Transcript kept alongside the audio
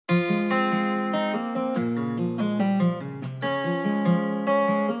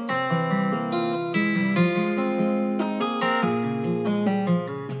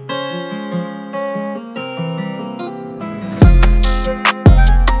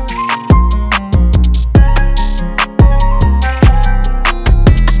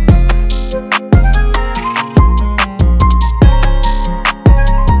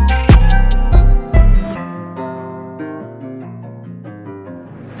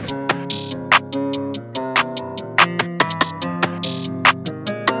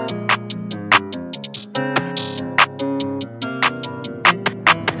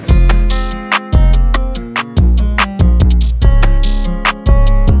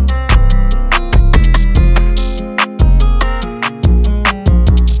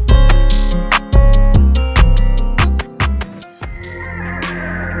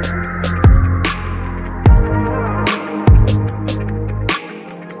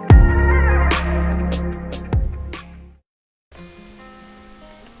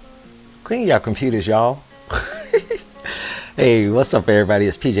Clean your computers, y'all. Hey, what's up everybody?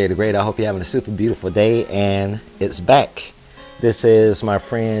 It's PJ the Great. I hope you're having a super beautiful day, and it's back. This is my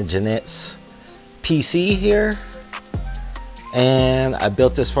friend Jeanette's PC here, and I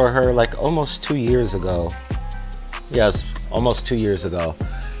built this for her like almost 2 years ago. Yes, almost 2 years ago.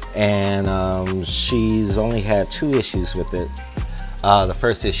 And she's only had 2 issues with it. The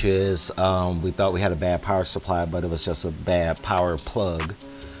first issue is we thought we had a bad power supply, but it was just a bad power plug.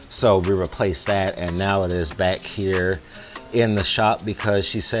 So we replaced that, and now it is back here in the shop because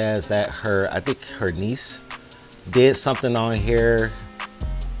she says that I think her niece did something on here,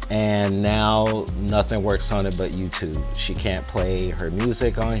 and now nothing works on it but YouTube. She can't play her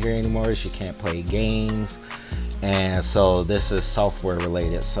music on here anymore. She can't play games. And so this is software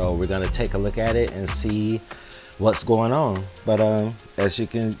related. So we're gonna take a look at it and see what's going on. But as you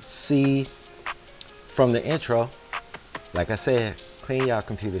can see from the intro, like I said, clean y'all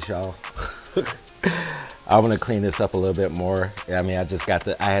computers, y'all. I want to clean this up a little bit more. I mean, I had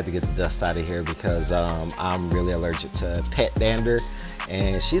to get the dust out of here because I'm really allergic to pet dander,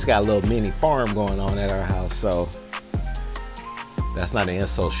 and she's got a little mini farm going on at our house. So that's not an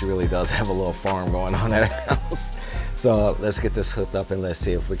insult. She really does have a little farm going on at her house. So let's get this hooked up and let's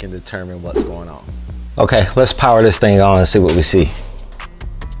see if we can determine what's going on. Okay, let's power this thing on and see what we see.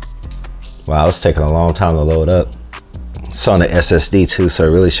 Wow, it's taking a long time to load up. It's on the SSD too, so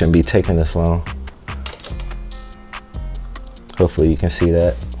it really shouldn't be taking this long. Hopefully you can see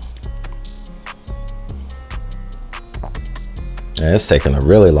that. Yeah, it's taking a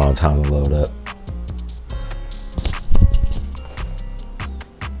really long time to load up.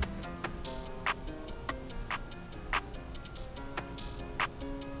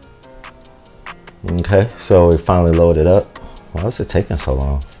 Okay, so we finally loaded up. Why is it taking so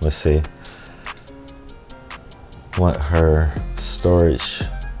long? Let's see what her storage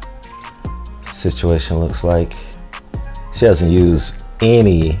situation looks like. She hasn't used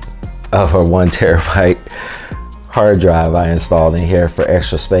any of her 1 terabyte hard drive I installed in here for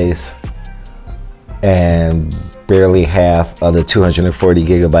extra space, and barely half of the 240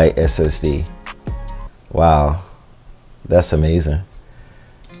 gigabyte SSD. Wow, that's amazing.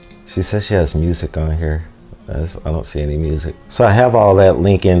 She says she has music on here. I don't see any music. So I have all that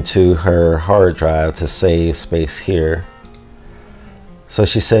link into her hard drive to save space here. So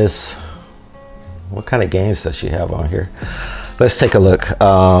she says, what kind of games does she have on here? Let's take a look.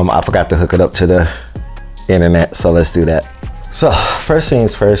 I forgot to hook it up to the internet, so let's do that. So first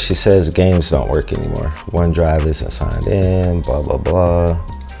things first, she says games don't work anymore. OneDrive isn't signed in, blah, blah, blah.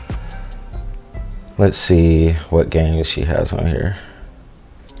 Let's see what games she has on here.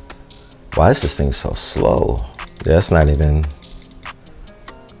 Why is this thing so slow? Yeah, it's not even,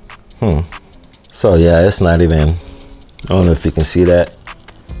 So yeah, it's not even, I don't know if you can see that.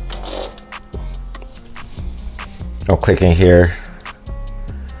 I'll click in here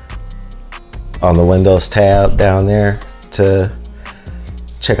on the Windows tab down there to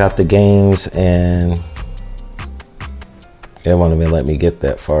check out the games, and it won't even let me get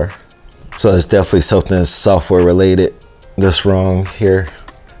that far. So it's definitely something software related that's wrong here.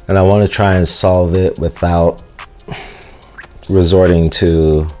 And I want to try and solve it without resorting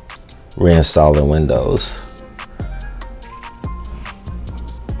to reinstalling Windows.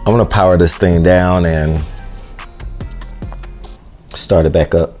 I'm going to power this thing down and start it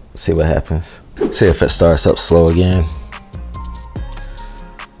back up, see what happens. See if it starts up slow again.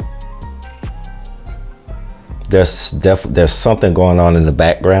 There's something going on in the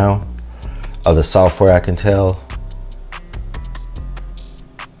background of the software, I can tell.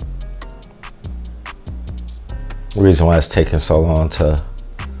 The reason why it's taking so long to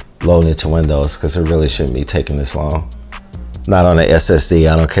load into Windows, because it really shouldn't be taking this long. Not on the SSD.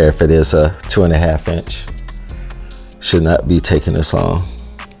 I don't care if it is a 2.5 inch. Should not be taking this long.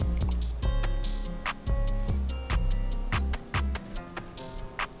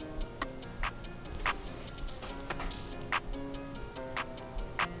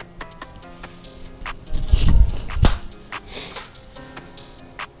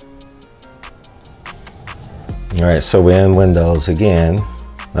 All right, so we're in Windows again.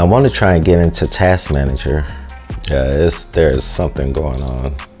 I want to try and get into Task Manager. Yeah, there's something going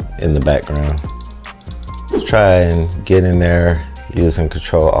on in the background. Let's try and get in there using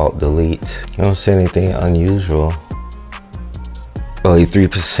Control-Alt-Delete. I don't see anything unusual. Only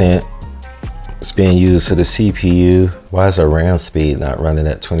 3% is being used to the CPU. Why is our RAM speed not running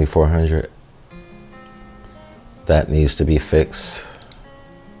at 2400? That needs to be fixed.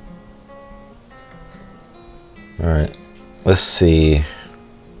 All right, let's see.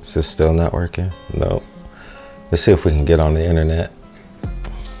 Is this still not working? No. Let's see if we can get on the internet.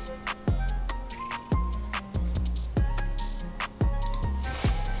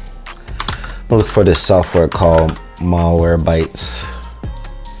 Look for this software called Malwarebytes.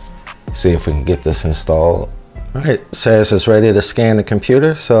 See if we can get this installed. All right, says it's ready to scan the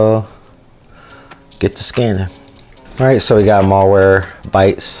computer, so get to scanning. All right, so we got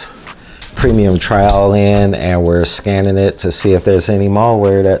Malwarebytes premium trial in, and we're scanning it to see if there's any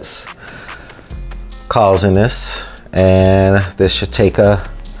malware that's causing this. And this should take a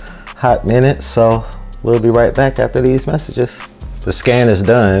hot minute, so we'll be right back after these messages. The scan is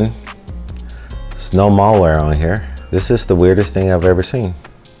done. There's no malware on here. This is the weirdest thing I've ever seen.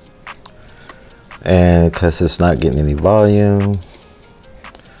 And because it's not getting any volume,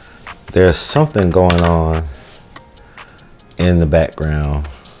 there's something going on in the background.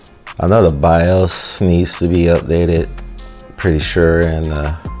 I know the BIOS needs to be updated, pretty sure, and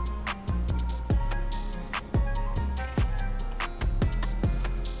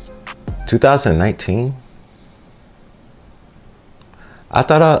 2019. I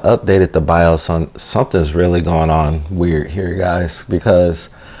thought I updated the BIOS on something's really going on weird here, guys, because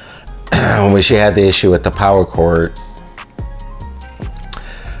when she had the issue with the power cord,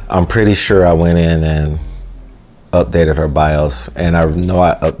 I'm pretty sure I went in and updated her BIOS, and I know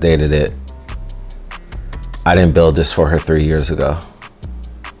I updated it. I didn't build this for her 3 years ago.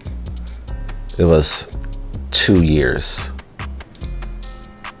 It was 2 years.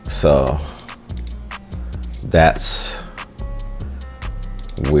 So that's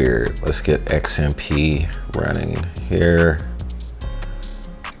weird. Let's get XMP running here.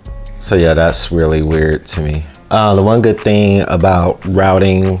 So yeah, that's really weird to me. The one good thing about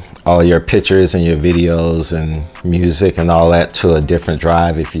routing all your pictures and your videos and music and all that to a different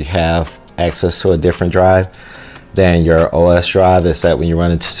drive, if you have access to a different drive than your OS drive, is that when you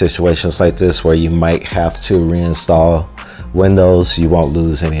run into situations like this where you might have to reinstall Windows, you won't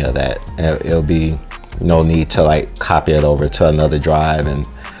lose any of that. It'll be no need to like copy it over to another drive and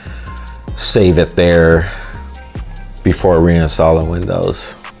save it there before reinstalling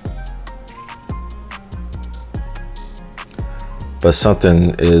Windows. But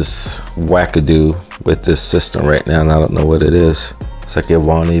something is wackadoo with this system right now, and I don't know what it is. It's like it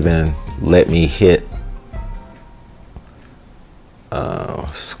won't even let me hit.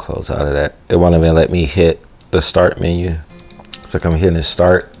 Let's close out of that. It won't even let me hit the start menu. It's like I'm hitting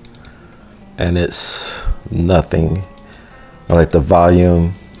start, and it's nothing. Like the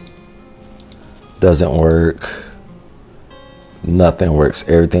volume doesn't work. Nothing works.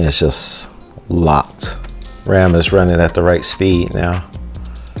 Everything is just locked. RAM is running at the right speed now.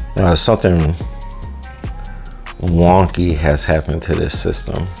 Something wonky has happened to this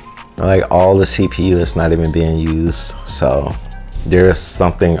system. Like all the CPU is not even being used. So there's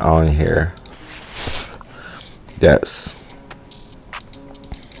something on here that's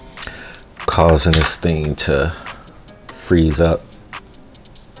causing this thing to freeze up.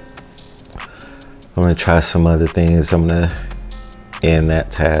 I'm gonna try some other things. I'm gonna end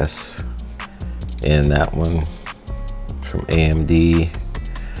that task. In that one from AMD,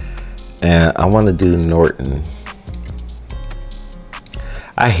 and I want to do Norton.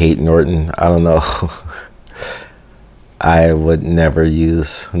 I hate Norton. I don't know. I would never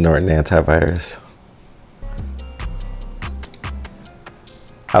use Norton antivirus.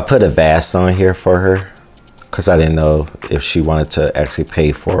 I put a VAST on here for her because I didn't know if she wanted to actually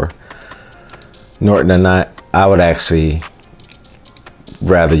pay for Norton or not. I would actually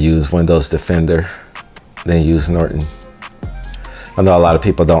rather use Windows Defender than use Norton. I know a lot of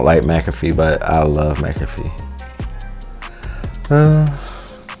people don't like McAfee, but I love McAfee.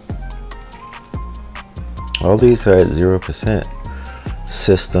 All these are at 0%.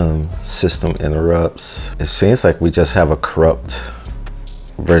 System interrupts. It seems like we just have a corrupt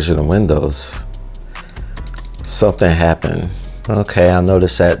version of Windows. Something happened. Okay, I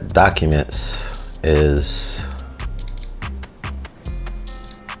noticed that documents is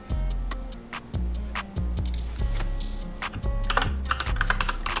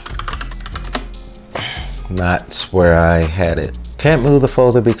not where I had it. Can't move the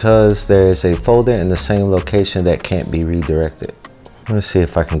folder because there is a folder in the same location that can't be redirected. Let's see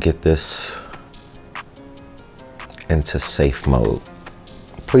if I can get this into safe mode.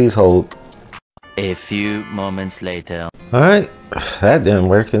 Please hold. A few moments later. All right, that didn't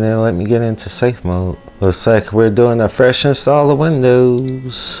work, and then let me get into safe mode. Looks like we're doing a fresh install of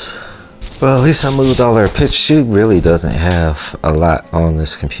Windows. Well, at least I moved all her pictures. She really doesn't have a lot on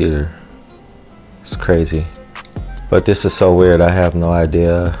this computer. It's crazy. But this is so weird. I have no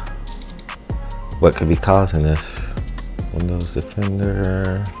idea what could be causing this. Windows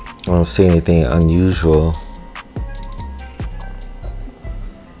Defender. I don't see anything unusual.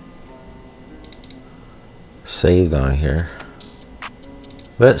 Saved on here.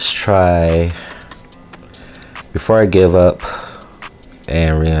 Let's try, before I give up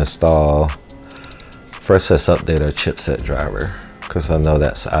and reinstall, first let's update our chipset driver, because I know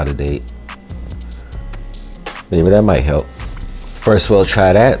that's out of date. Maybe that might help. First we'll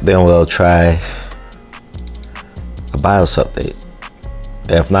try that, then we'll try a BIOS update.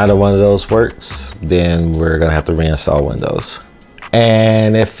 If neither one of those works, then we're gonna have to reinstall Windows.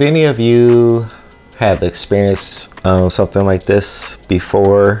 And if any of you have experienced something like this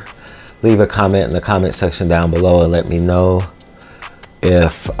before, leave a comment in the comment section down below and let me know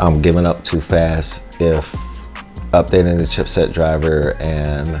if I'm giving up too fast, if updating the chipset driver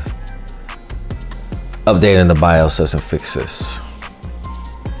and updating the BIOS doesn't fix this.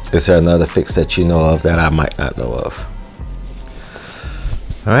 Is there another fix that you know of that I might not know of?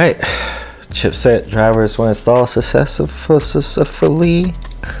 All right, chipset drivers were installed successfully.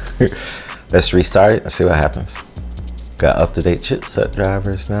 Let's restart it and see what happens. Got up-to-date chipset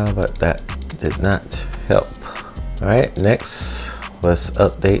drivers now, but that did not help. All right, next, let's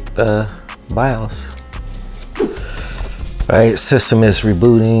update the BIOS. All right, system is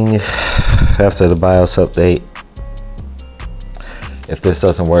rebooting after the BIOS update. If this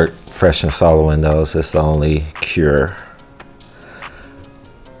doesn't work, fresh install Windows. It's the only cure.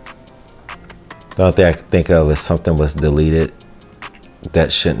 The only thing I can think of is something was deleted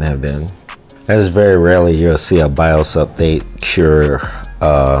that shouldn't have been. As very rarely you'll see a BIOS update cure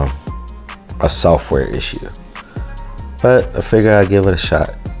a software issue. But I figure I'd give it a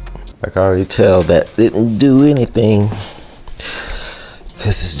shot. I can already tell that didn't do anything, because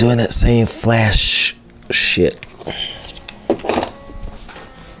it's doing that same flash shit.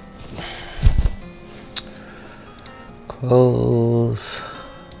 Close.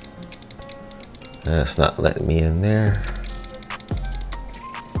 That's not letting me in there.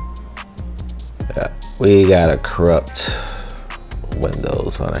 Yeah, we got a corrupt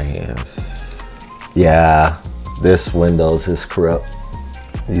Windows on our hands. Yeah, this Windows is corrupt.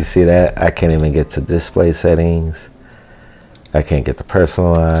 You see that? I can't even get to display settings. I can't get to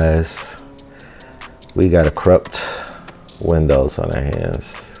personalize. We got a corrupt Windows on our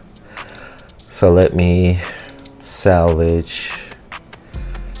hands. So let me salvage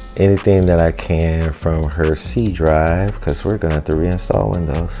anything that I can from her C drive, because we're gonna have to reinstall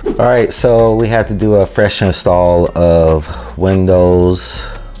Windows. All right, so we had to do a fresh install of Windows.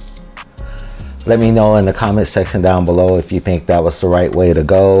 Let me know in the comment section down below if you think that was the right way to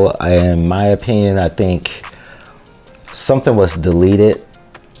go. In my opinion, I think something was deleted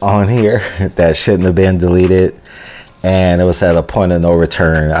on here that shouldn't have been deleted, and it was at a point of no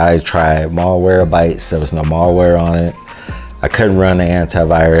return. I tried Malwarebytes, there was no malware on it. I couldn't run the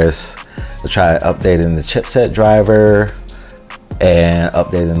antivirus. I tried updating the chipset driver and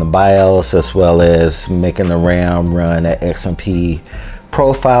updating the BIOS, as well as making the RAM run at XMP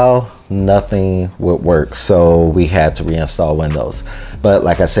profile. Nothing would work, so we had to reinstall Windows. But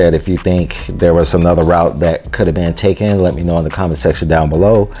like I said, if you think there was another route that could have been taken, let me know in the comment section down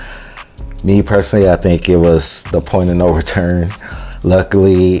below. Me personally, I think it was the point of no return.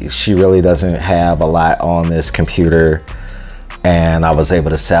 Luckily, she really doesn't have a lot on this computer, and I was able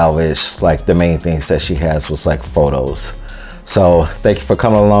to salvage, like, the main things that she has was like photos. So thank you for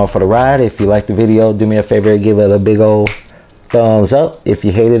coming along for the ride. If you liked the video, do me a favor, give it a big old thumbs up. If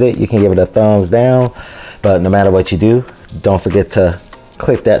you hated it, you can give it a thumbs down. But no matter what you do, don't forget to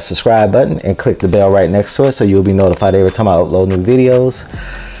click that subscribe button and click the bell right next to it, so you'll be notified every time I upload new videos.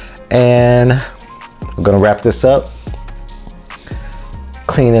 And I'm gonna wrap this up,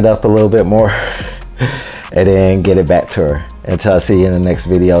 clean it up a little bit more, and then get it back to her. Until I see you in the next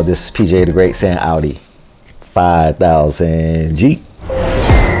video, this is PJ the Great saying Audi 5000 G.